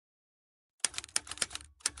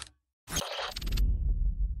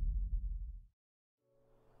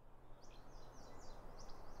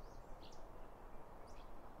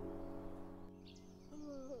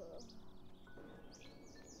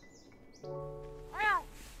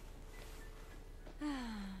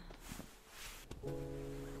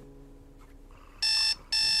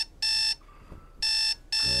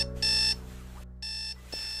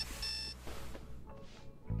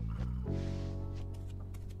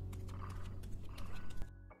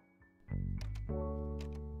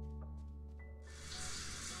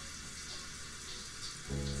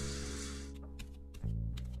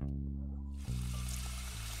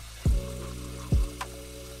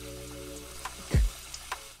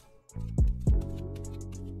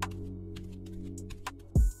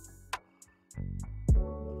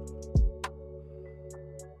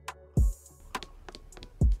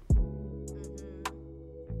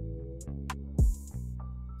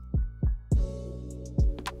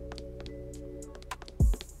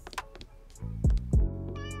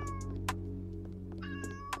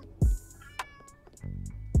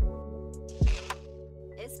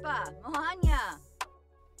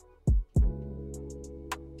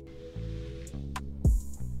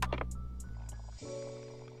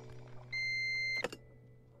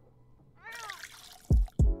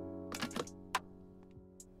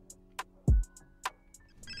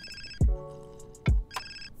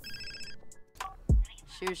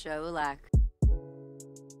Shusha ulak.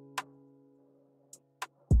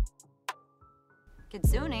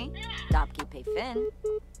 Kitsune, Dopki pay Finn.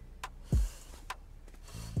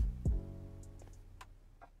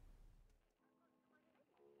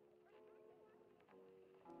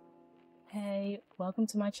 Hey, welcome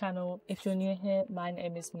to my channel. If you're new here, my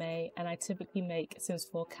name is May and I typically make Sims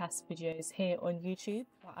 4 cast videos here on YouTube.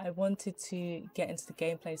 But I wanted to get into the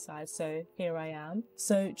gameplay side, so here I am.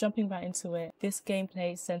 So jumping right into it, this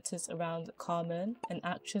gameplay centers around Carmen, an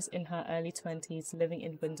actress in her early 20s living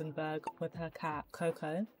in Windenburg with her cat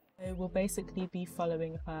Coco. So we'll basically be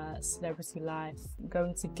following her celebrity life,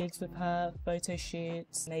 going to gigs with her, photo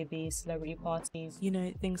shoots, maybe celebrity parties, you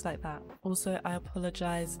know, things like that. Also, I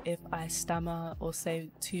apologize if I stammer or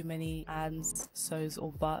say too many ands, so's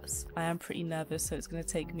or buts. I am pretty nervous, so it's going to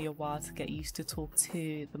take me a while to get used to talk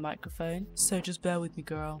to the microphone. So just bear with me,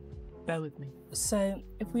 girl. Bear with me. So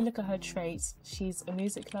if we look at her traits, she's a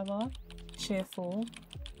music lover, cheerful,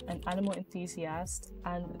 an animal enthusiast,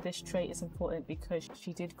 and this trait is important because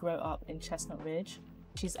she did grow up in Chestnut Ridge.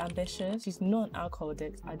 She's ambitious, she's not an alcohol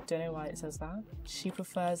addict, I don't know why it says that. She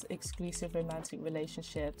prefers exclusive romantic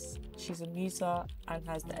relationships. She's a muser and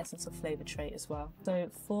has the essence of flavor trait as well. So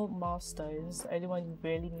for milestones, the only one you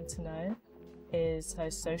really need to know is her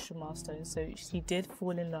social milestones. So she did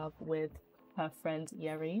fall in love with her friend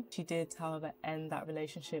Yeri. She did, however, end that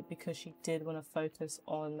relationship because she did want to focus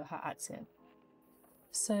on her acting.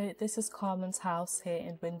 So this is Carmen's house here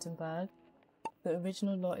in Windenburg. The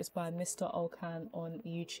original lot is by Mr. Olcan on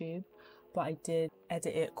YouTube, but I did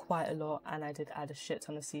edit it quite a lot and I did add a shit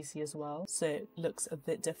ton of CC as well, so it looks a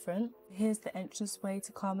bit different. Here's the entranceway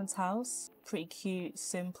to Carmen's house. Pretty cute,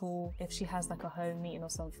 simple. If she has like a home meeting or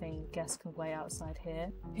something, guests can wait outside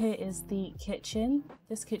here. Here is the kitchen.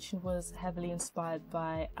 This kitchen was heavily inspired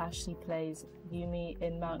by Ashley Plays Yumi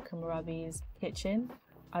in Mount Kamarabi's kitchen.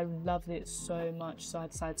 I loved it so much, so I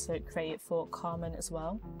decided to create it for Carmen as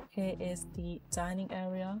well. Here is the dining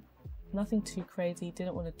area. Nothing too crazy,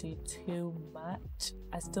 didn't want to do too much.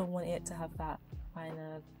 I still want it to have that kind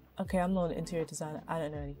of... Okay, I'm not an interior designer, I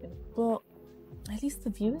don't know anything. But at least the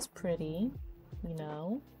view is pretty, you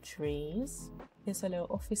know, trees. Here's a little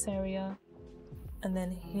office area. And then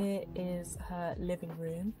here is her living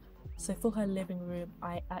room. So for her living room,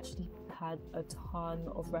 I actually had a ton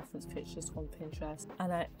of reference pictures on Pinterest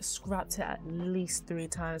and I scrapped it at least 3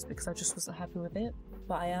 times because I just wasn't happy with it.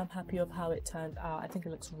 But I am happy of how it turned out. I think it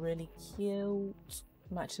looks really cute,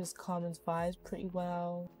 matches Carmen's vibes pretty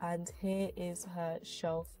well. And here is her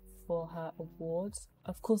shelf for her awards.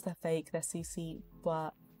 Of course they're fake, they're CC,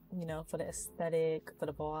 but you know, for the aesthetic, for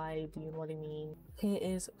the vibe, you know what I mean. Here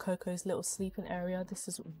is Coco's little sleeping area. This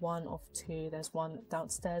is one of 2. There's one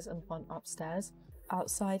downstairs and one upstairs.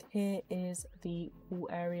 Outside here is the pool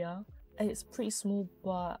area. It's pretty small,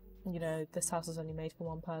 but you know, this house is only made for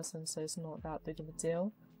 1 person, so it's not that big of a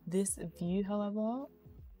deal. This view, however,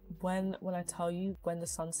 when I tell you, when the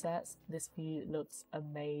sun sets, this view looks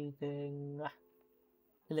amazing.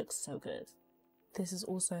 It looks so good. This is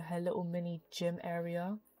also her little mini gym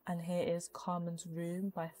area. And here is Carmen's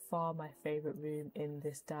room, by far my favourite room in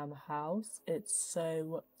this damn house. It's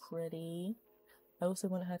so pretty. I also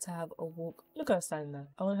want her to have a walk. Look at her standing there.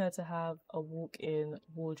 I want her to have a walk-in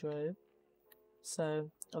wardrobe. So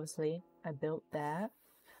obviously I built that.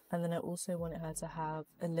 And then I also wanted her to have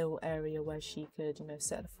a little area where she could, you know,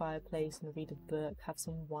 sit at the fireplace and read a book, have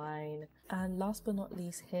some wine. And last but not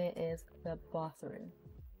least, here is the bathroom.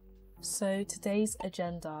 So today's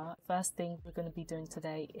agenda, first thing we're going to be doing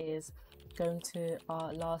today is going to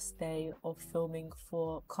our last day of filming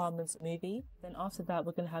for Carmen's movie. Then after that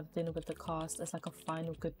we're going to have dinner with the cast as like a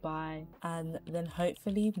final goodbye, and then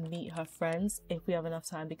hopefully meet her friends if we have enough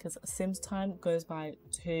time, because Sims time goes by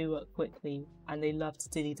too quickly and they love to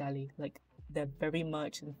dilly-dally. Like, they're very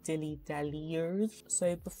much dilly-dalliers.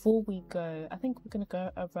 So before we go, I think we're going to go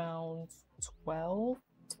around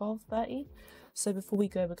 12:30. So before we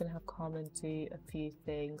go, we're going to have Carmen do a few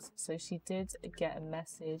things. So she did get a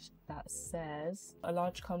message that says a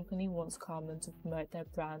large company wants Carmen to promote their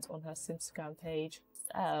brand on her Instagram page.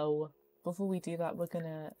 So before we do that, we're going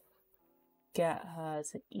to get her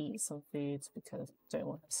to eat some foods because I don't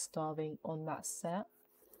want her starving on that set.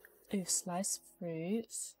 Ooh, sliced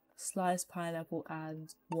fruits, sliced pineapple,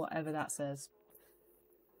 and whatever that says.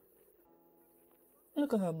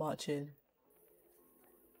 Look at her marching.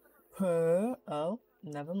 Oh,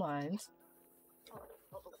 never mind.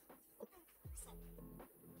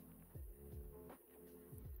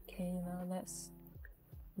 Okay, now let's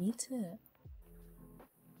eat it.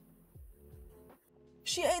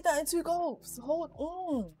 She ate that in 2 gulps. Hold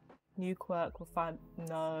on. New quirk will find.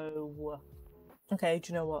 No. Okay,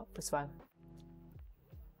 do you know what? It's fine.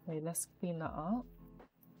 Okay, let's clean that up.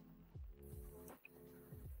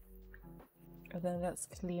 And then let's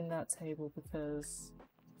clean that table because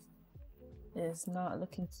it's not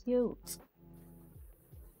looking cute.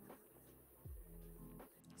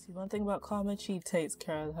 See, one thing about Carmen, she takes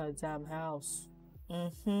care of her damn house.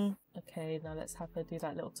 Okay, now let's have her do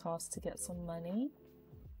that little task to get some money.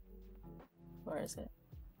 Where is it?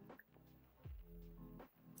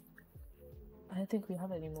 I don't think we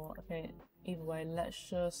have any more. Okay, either way,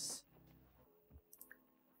 let's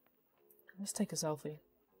take a selfie.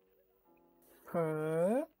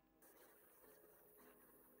 Per.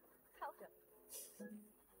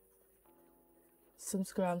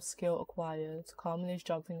 Simstagram skill acquired. Carmen is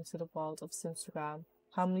jumping into the world of Simstagram.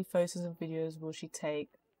 How many photos and videos will she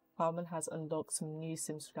take? Carmen has unlocked some new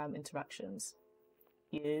Simstagram interactions.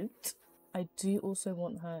 Cute. I do also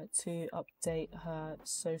want her to update her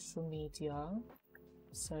social media.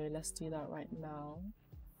 So let's do that right now.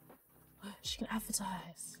 She can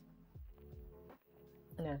advertise.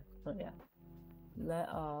 No, not yet. Let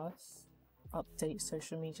us update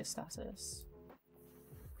social media status.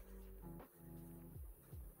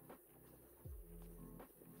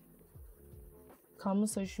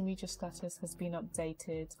 Carmen's social media status has been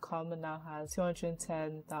updated. Carmen now has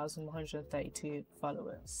 210,132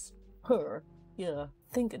 followers. Her. Yeah.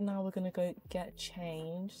 I think now we're gonna go get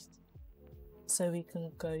changed so we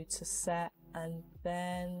can go to set and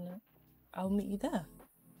then I'll meet you there.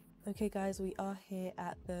 Okay guys, we are here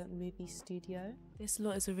at the movie studio. This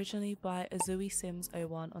lot is originally by Azui Sims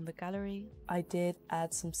 01 on the gallery. I did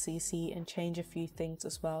add some CC and change a few things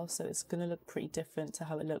as well, so it's gonna look pretty different to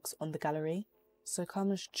how it looks on the gallery. So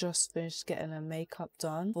Carmen's just finished getting her makeup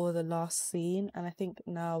done for the last scene, and I think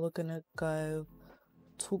now we're gonna go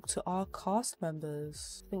talk to our cast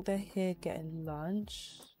members. I think they're here getting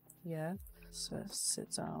lunch. Yeah, so let's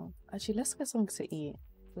sit down. Actually, let's get something to eat.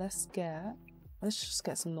 Let's just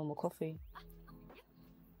get some normal coffee.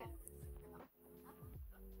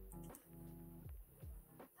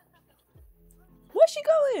 Where's she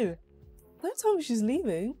going? Don't tell me she's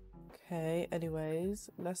leaving. Okay, anyways,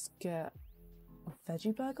 let's get a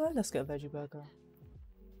veggie burger? Let's get a veggie burger.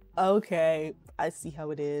 Okay, I see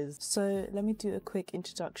how it is. So let me do a quick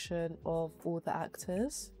introduction of all the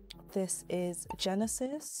actors. This is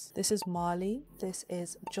Genesis, this is Marley, this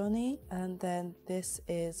is Johnny, and then this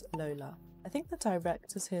is Lola. I think the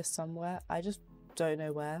director's here somewhere, I just don't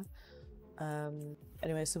know where.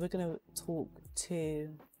 Anyway, so we're gonna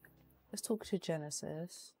let's talk to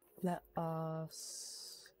Genesis. Let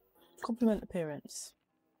us compliment appearance.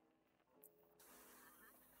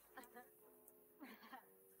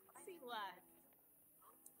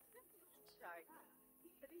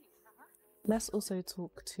 Let's also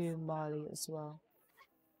talk to Marley as well.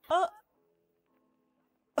 Oh!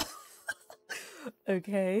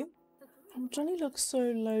 Okay. Johnny looks so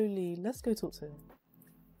lowly. Let's go talk to him.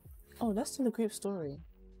 Oh, let's tell the group story.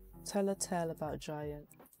 Tell a tale about a giant.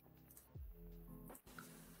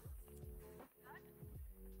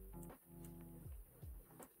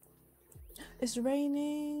 It's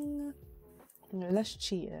raining. No, let's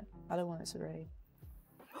cheat it. I don't want it to rain.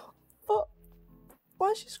 But why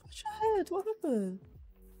did she scratch her head? What happened?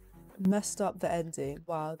 Messed up the ending.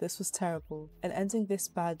 Wow, this was terrible. An ending this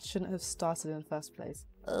bad shouldn't have started in the first place.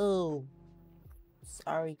 Oh,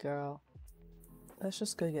 sorry, girl. Let's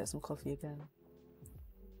just go get some coffee again.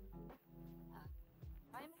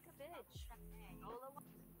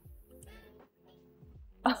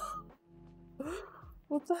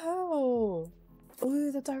 What the hell?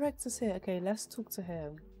 Oh, the director's here. Okay, let's talk to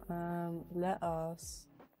him. Let us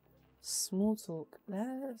small talk.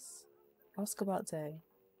 Let's ask about day.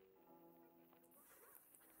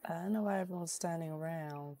 I don't know why everyone's standing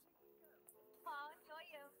around.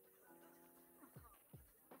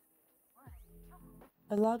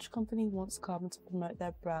 A large company wants Carmen to promote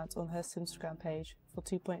their brand on her Simstagram page for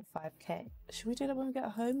 2.5k. Should we do that when we get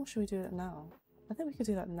home or should we do it now? I think we could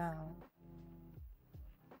do that now.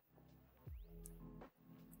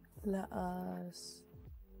 Let us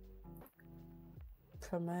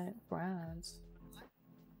promote brands.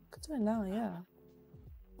 Could do it now, yeah.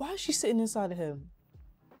 Why is she sitting inside of him?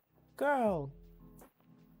 Girl.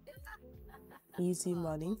 Easy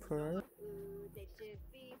money per.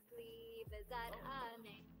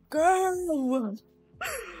 Girl!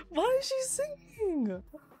 Why is she singing?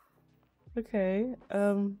 Okay,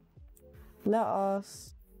 let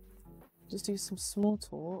us just do some small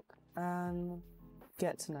talk and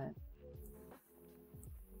get to know.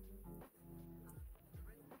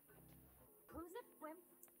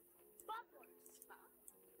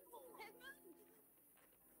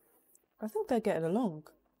 I think they're getting along.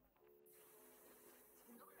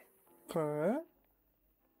 Her?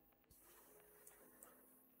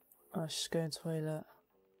 Oh, she's going to the toilet.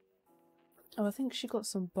 Oh, I think she got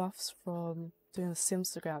some buffs from doing the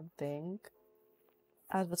Simstagram thing.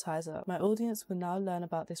 Advertiser. My audience will now learn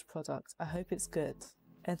about this product. I hope it's good.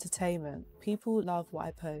 Entertainment. People love what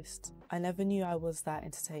I post. I never knew I was that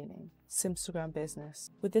entertaining. Simstagram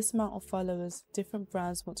business. With this amount of followers, different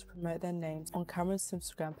brands want to promote their names on Cameron's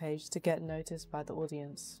Simstagram page to get noticed by the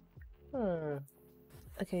audience.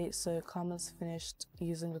 Okay, so Carmen's finished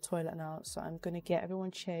using the toilet now, so I'm gonna get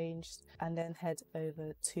everyone changed and then head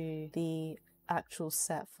over to the actual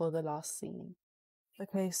set for the last scene.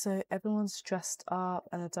 Okay, so everyone's dressed up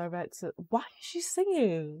and the director... Why is she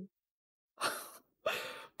singing?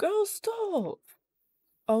 Girl, stop!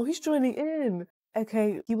 Oh, he's joining in.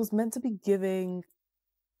 Okay, he was meant to be giving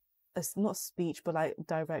not a speech, but like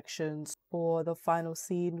directions for the final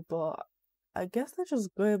scene, but I guess they're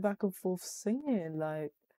just going back and forth singing.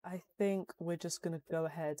 Like, I think we're just gonna go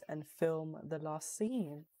ahead and film the last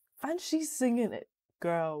scene. And she's singing it.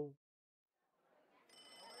 Girl.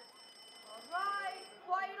 Alright,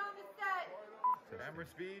 quiet on the set. Camera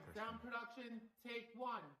speed. Sound production, take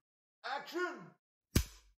one. Action!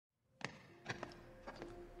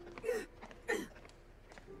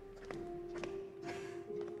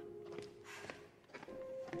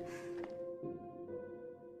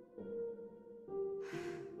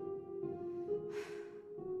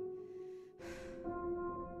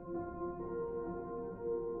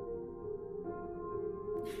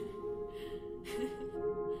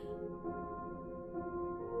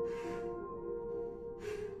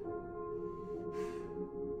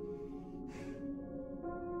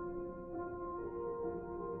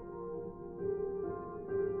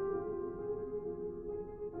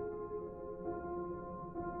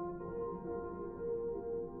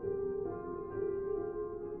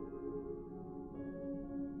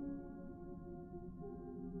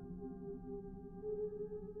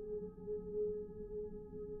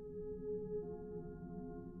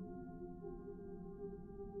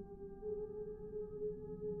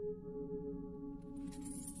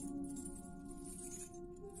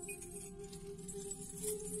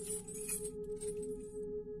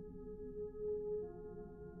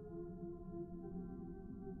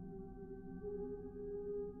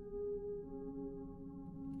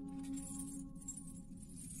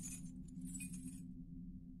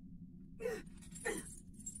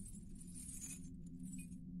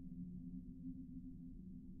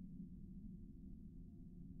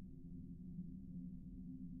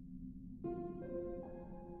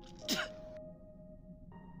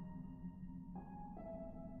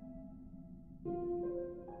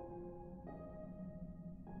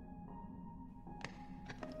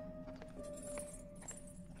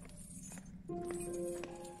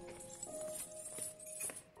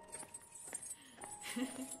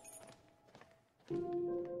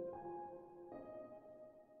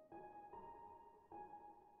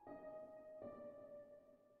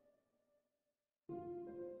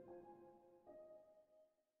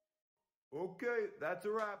 Okay, that's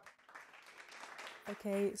a wrap.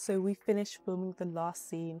 Okay, so we finished filming the last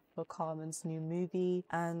scene for Carmen's new movie,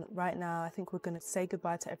 and right now I think we're gonna say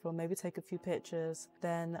goodbye to everyone, maybe take a few pictures,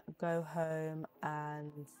 then go home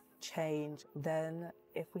and change. Then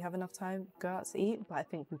if we have enough time, go out to eat, but I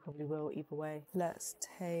think we probably will either way. Let's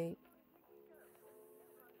take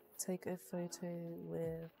a photo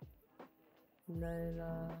with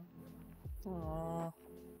Lola. Aww.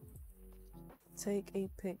 Take a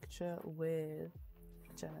picture with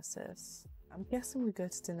Genesis. I'm guessing we go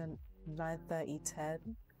to dinner 9:30,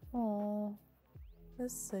 10. Aww,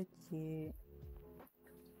 that's so cute.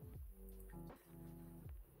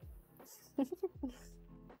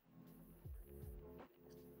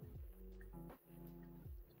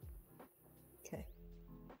 Okay.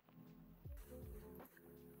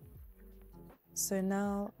 So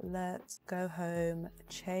now let's go home,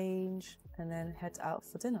 change, and then head out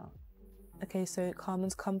for dinner. Okay, so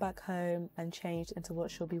Carmen's come back home and changed into what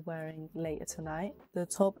she'll be wearing later tonight. The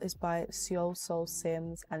top is by Seoul Soul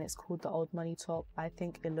Sims and it's called the Old Money top. I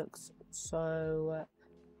think it looks so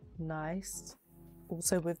nice.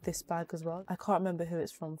 Also with this bag as well. I can't remember who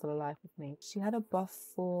it's from for the life of me. She had a buff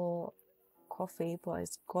for coffee, but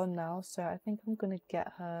it's gone now. So I think I'm gonna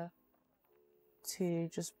get her to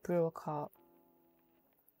just brew a cup.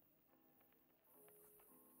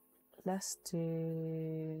 Let's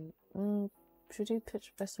do...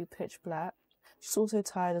 let's do pitch black. She's also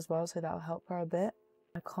tired as well, so that'll help her a bit.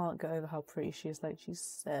 I can't get over how pretty she is. Like, she's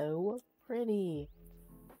so pretty.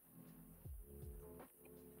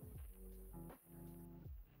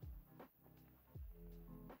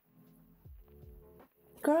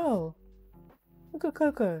 Girl, look at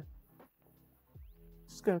Coco.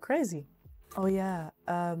 She's going crazy. Oh yeah,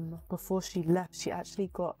 before she left, she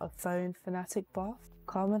actually got a phone fanatic buff.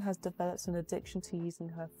 Carmen has developed an addiction to using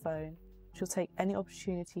her phone. She'll take any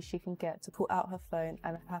opportunity she can get to pull out her phone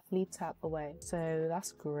and happily tap away. So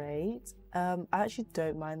that's great. I actually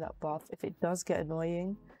don't mind that buff. If it does get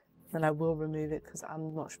annoying, then I will remove it because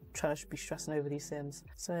I'm not trying to be stressing over these Sims.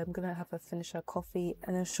 So I'm gonna have her finish her coffee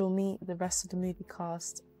and then she'll meet the rest of the movie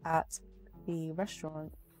cast at the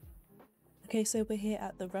restaurant. Okay, so we're here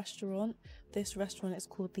at the restaurant. This restaurant is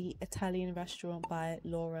called the Italian Restaurant by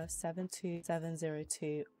Laura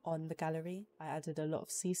 72702 on the gallery. I added a lot of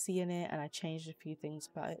CC in it and I changed a few things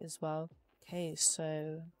about it as well. Okay,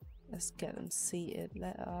 so let's get them seated.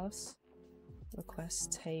 Let us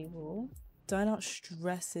request table. Dine Out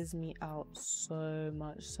stresses me out so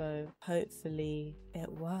much, so hopefully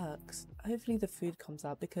it works. Hopefully the food comes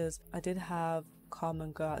out because I did have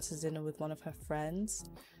Carmen go out to dinner with one of her friends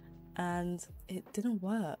and it didn't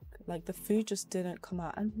work. Like the food just didn't come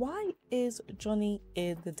out. And why is Johnny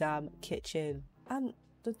in the damn kitchen? And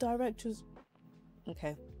the directors,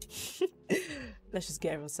 okay. Let's just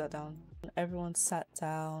get everyone sat down. Everyone sat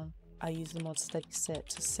down. I use the mod steady sit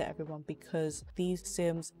to sit everyone because these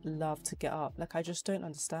Sims love to get up. Like I just don't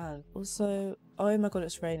understand. Also, oh my god,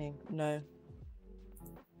 it's raining. No.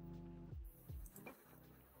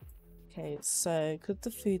 Okay, so because the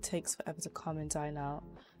food takes forever to come and dine out,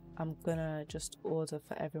 I'm gonna just order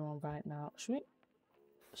for everyone right now. Should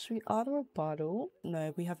we order a bottle?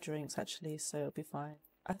 No, we have drinks actually, so it'll be fine.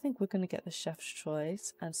 I think we're gonna get the chef's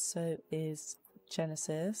choice, and so is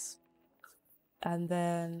Genesis. And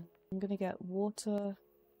then I'm gonna get water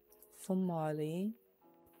for Marley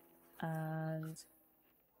and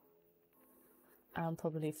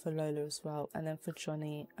probably for Lola as well. And then for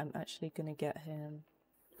Johnny, I'm actually gonna get him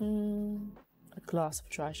a glass of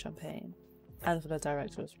dry champagne. And for the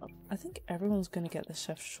director as well. I think everyone's gonna get the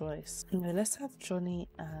chef's choice. No, let's have Johnny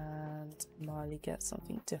and Marley get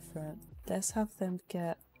something different. Let's have them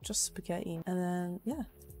get just spaghetti. And then, yeah.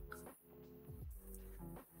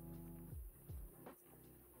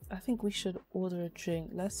 I think we should order a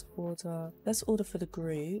drink. Let's order for the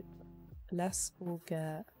group. Let's all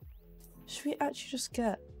get, should we actually just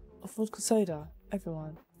get a vodka soda?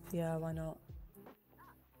 Everyone. Yeah, why not?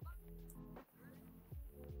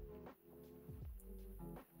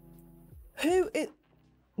 Who is...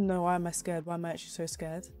 No, why am I scared? Why am I actually so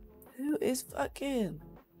scared? Who is fucking...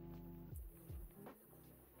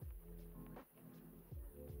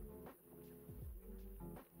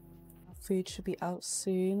 Our food should be out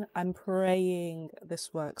soon. I'm praying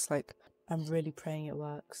this works. Like, I'm really praying it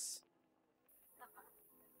works.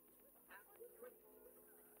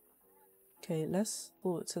 Okay, let's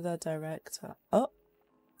forward to the director. Oh!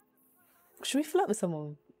 Should we flirt with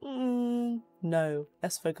someone? No,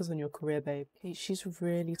 let's focus on your career, babe. Okay, she's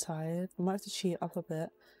really tired. We might have to cheat up a bit.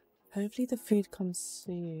 Hopefully the food comes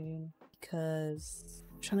soon because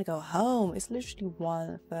I'm trying to go home. It's literally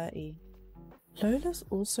 1:30. Lola's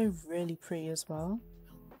also really pretty as well.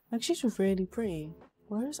 Like she's really pretty.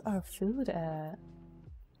 Where is our food at?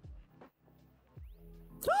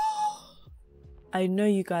 I know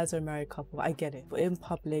you guys are a married couple, I get it, but in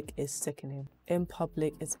public it's sickening. In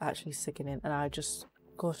public it's actually sickening, and I just,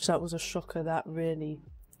 gosh, that was a shocker. That really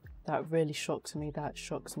shocked me. That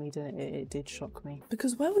shocked me, didn't it? It did shock me.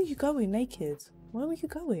 Because where were you going naked? Where were you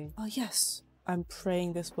going? Oh yes, I'm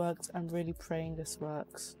praying this works. I'm really praying this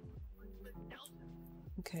works.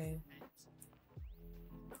 Okay.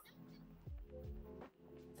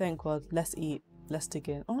 Thank God. Let's eat. Let's dig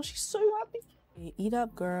in. Oh, she's so happy. Okay, eat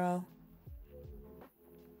up, girl.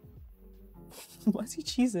 Why is he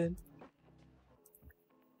cheesing?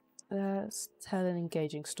 Let's tell an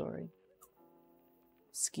engaging story.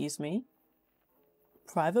 Excuse me.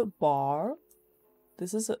 Private bar?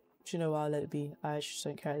 This is a... Do you know what? I'll let it be. I actually just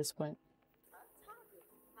don't care at this point.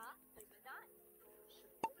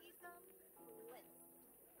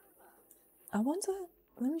 I wonder...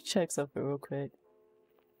 Let me check something real quick.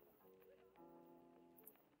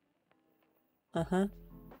 Uh-huh.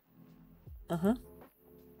 Uh-huh.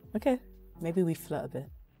 Okay. Maybe we flirt a bit.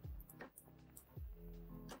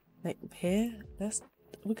 Like here,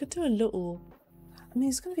 we could do a little... I mean,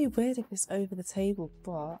 it's gonna be weird if it's over the table,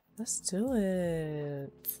 but let's do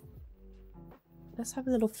it. Let's have a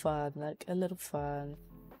little fun, like a little fun.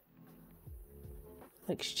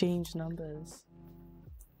 Exchange numbers.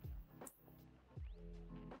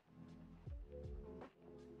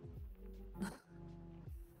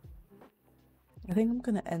 I think I'm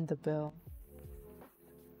gonna end the bill.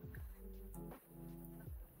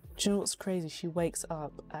 Do you know what's crazy? She wakes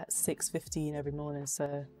up at 6:15 every morning,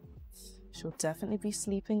 so she'll definitely be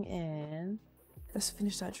sleeping in. Let's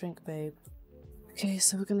finish that drink, babe. Okay,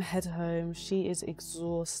 so we're gonna head home. She is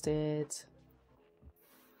exhausted.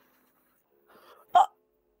 Oh!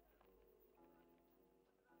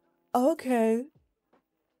 Okay.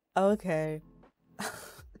 Okay.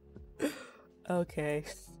 Okay.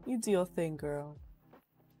 You do your thing, girl.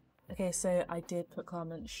 Okay, so I did put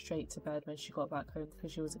Carmen straight to bed when she got back home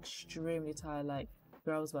because she was extremely tired. Like,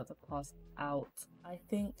 girl was about to pass out. I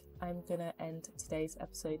think I'm gonna end today's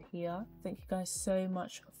episode here. Thank you guys so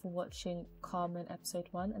much for watching Carmen episode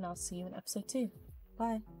 1, and I'll see you in episode 2.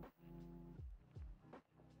 Bye.